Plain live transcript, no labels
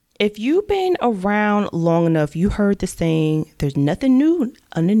If you've been around long enough, you heard the saying, there's nothing new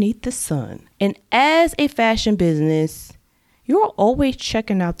underneath the sun. And as a fashion business, you're always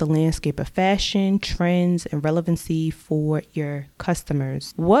checking out the landscape of fashion, trends, and relevancy for your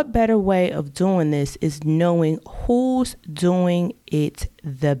customers. What better way of doing this is knowing who's doing it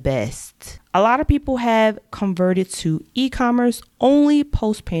the best? A lot of people have converted to e-commerce only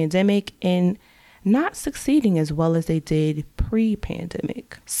post-pandemic and not succeeding as well as they did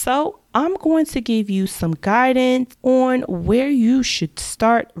pre-pandemic. So I'm going to give you some guidance on where you should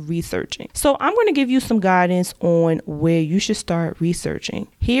start researching. So I'm going to give you some guidance on where you should start researching.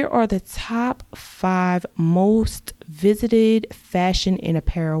 Here are the top 5 most visited fashion and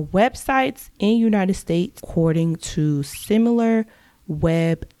apparel websites in the United States according to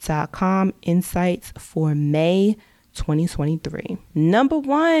SimilarWeb.com insights for May 2023. Number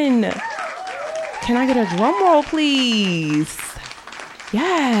 1. Can I get a drum roll, please?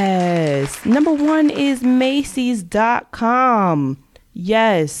 Yes. Number 1 is Macy's.com.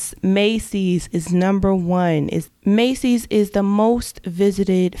 Yes, Macy's is number 1. Macy's is the most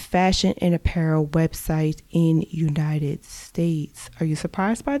visited fashion and apparel website in United States. Are you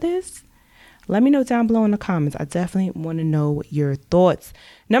surprised by this? Let me know down below in the comments. I definitely want to know your thoughts.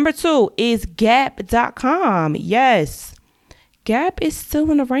 Number 2 is Gap.com. Yes. Gap is still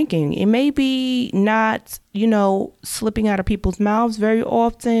in the ranking. It may be not, slipping out of people's mouths very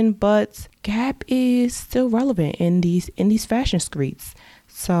often, but Gap is still relevant in these fashion streets.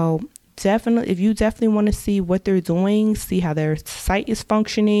 So definitely, if you definitely want to see what they're doing, see how their site is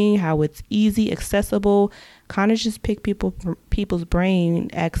functioning, how it's easy, accessible, kind of just pick people's brain,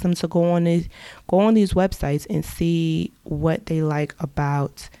 ask them to go on these websites and see what they like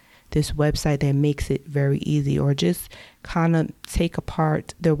about this website that makes it very easy, or just kind of take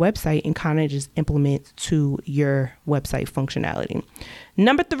apart their website and kind of just implement to your website functionality.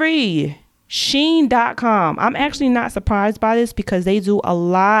 Number 3, Shein.com. I'm actually not surprised by this because they do a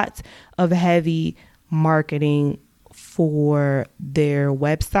lot of heavy marketing for their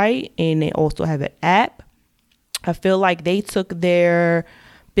website, and they also have an app. I feel like they took their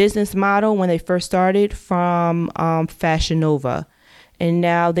business model when they first started from Fashion Nova. And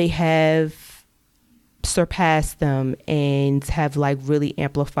now they have surpassed them and have really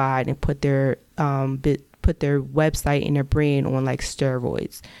amplified and put their website and their brand on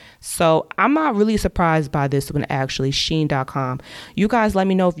steroids. So I'm not really surprised by this one, actually, Shein.com. You guys let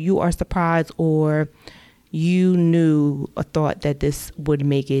me know if you are surprised or you knew or thought that this would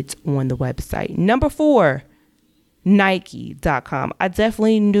make it on the website. Number 4. Nike.com. I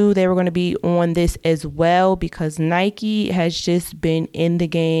definitely knew they were going to be on this as well because Nike has just been in the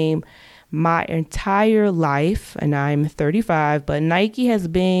game my entire life, and I'm 35, but Nike just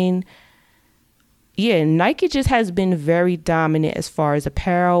has been very dominant as far as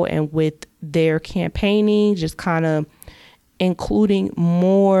apparel, and with their campaigning, just kind of including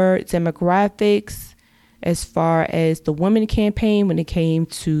more demographics as far as the women campaign when it came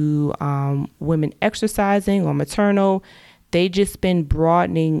to women exercising or maternal. They just been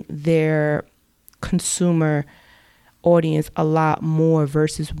broadening their consumer audience a lot more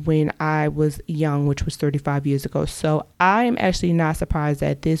versus when I was young, which was 35 years ago. So I am actually not surprised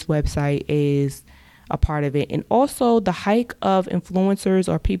that this website is a part of it. And also the hike of influencers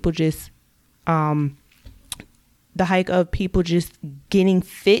or people just getting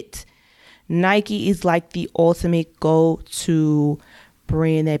fit. Nike is the ultimate go-to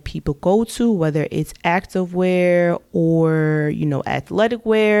brand that people go to, whether it's activewear or, athletic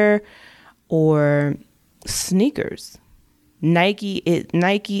wear or sneakers. Nike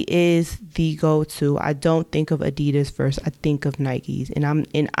is the go-to. I don't think of Adidas first. I think of Nikes, and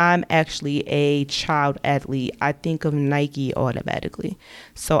I'm actually a child athlete. I think of Nike automatically.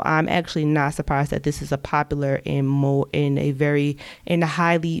 So I'm actually not surprised that this is a popular and a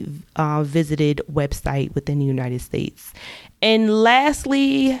highly visited website within the United States. And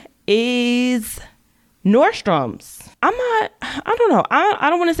lastly is Nordstrom's. I don't know. I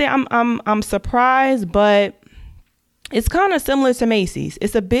don't want to say I'm surprised, but it's kind of similar to Macy's.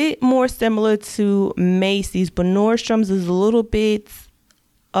 It's a bit more similar to Macy's, but Nordstrom's is a little bit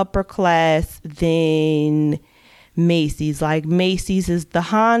upper class than Macy's. Macy's is the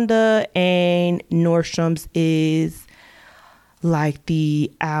Honda and Nordstrom's is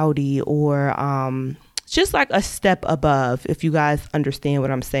the Audi, or just a step above, if you guys understand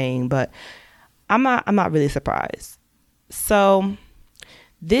what I'm saying. But I'm not really surprised. So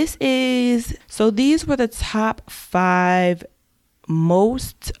these were the top 5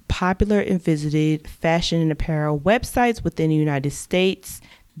 most popular and visited fashion and apparel websites within the United States.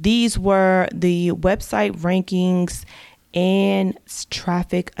 These were the website rankings and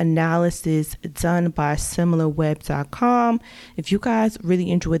traffic analysis done by similarweb.com. If you guys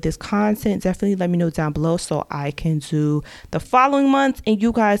really enjoyed this content, definitely let me know down below so I can do the following months, and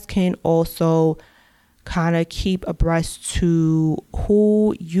you guys can also kind of keep abreast to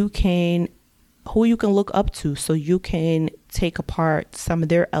who you can look up to, so you can take apart some of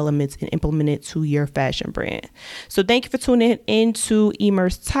their elements and implement it to your fashion brand. So thank you for tuning in to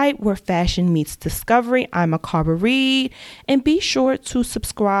Immerse Type, where fashion meets discovery. I'm Akara Reed, and be sure to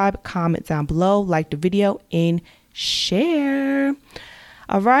subscribe, comment down below, like the video, and share.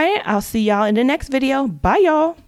 All right, I'll see y'all in the next video. Bye, y'all.